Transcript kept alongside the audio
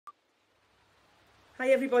Hi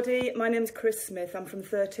everybody, my name's Chris Smith. I'm from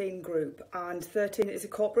 13 Group, and 13 is a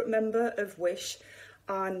corporate member of Wish,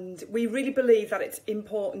 and we really believe that it's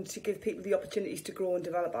important to give people the opportunities to grow and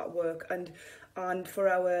develop at work, and for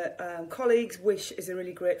our colleagues, Wish is a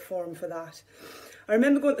really great forum for that. I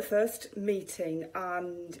remember going to the first meeting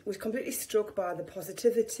and was completely struck by the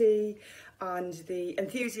positivity and the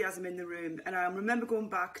enthusiasm in the room, and I remember going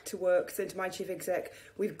back to work saying to my chief exec,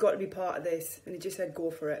 we've got to be part of this, and he just said go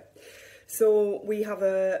for it. So we have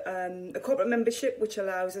a corporate membership which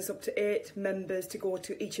allows us up to 8 members to go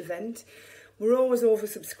to each event. We're always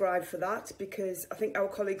oversubscribed for that because I think our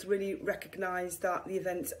colleagues really recognise that the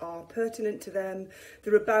events are pertinent to them,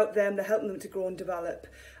 they're about them, they're helping them to grow and develop.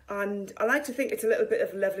 And I like to think it's a little bit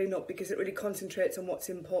of levelling up because it really concentrates on what's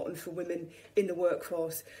important for women in the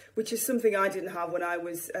workforce, which is something I didn't have when I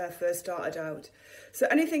was first started out. So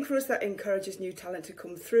anything for us that encourages new talent to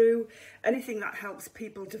come through, anything that helps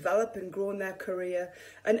people develop and grow in their career,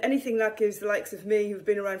 and anything that gives the likes of me, who've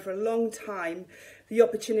been around for a long time, the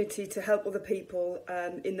opportunity to help other people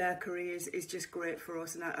in their careers is just great for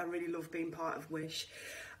us, and I really love being part of Wish.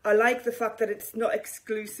 I like the fact that it's not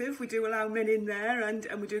exclusive. We do allow men in there, and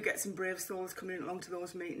we do get some brave souls coming along to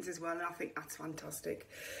those meetings as well, and I think that's fantastic.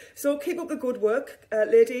 So keep up the good work,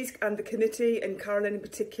 ladies, and the committee, and Carolyn in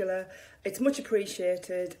particular. It's much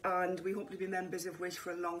appreciated, and we hope to be members of Wish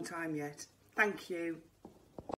for a long time yet. Thank you.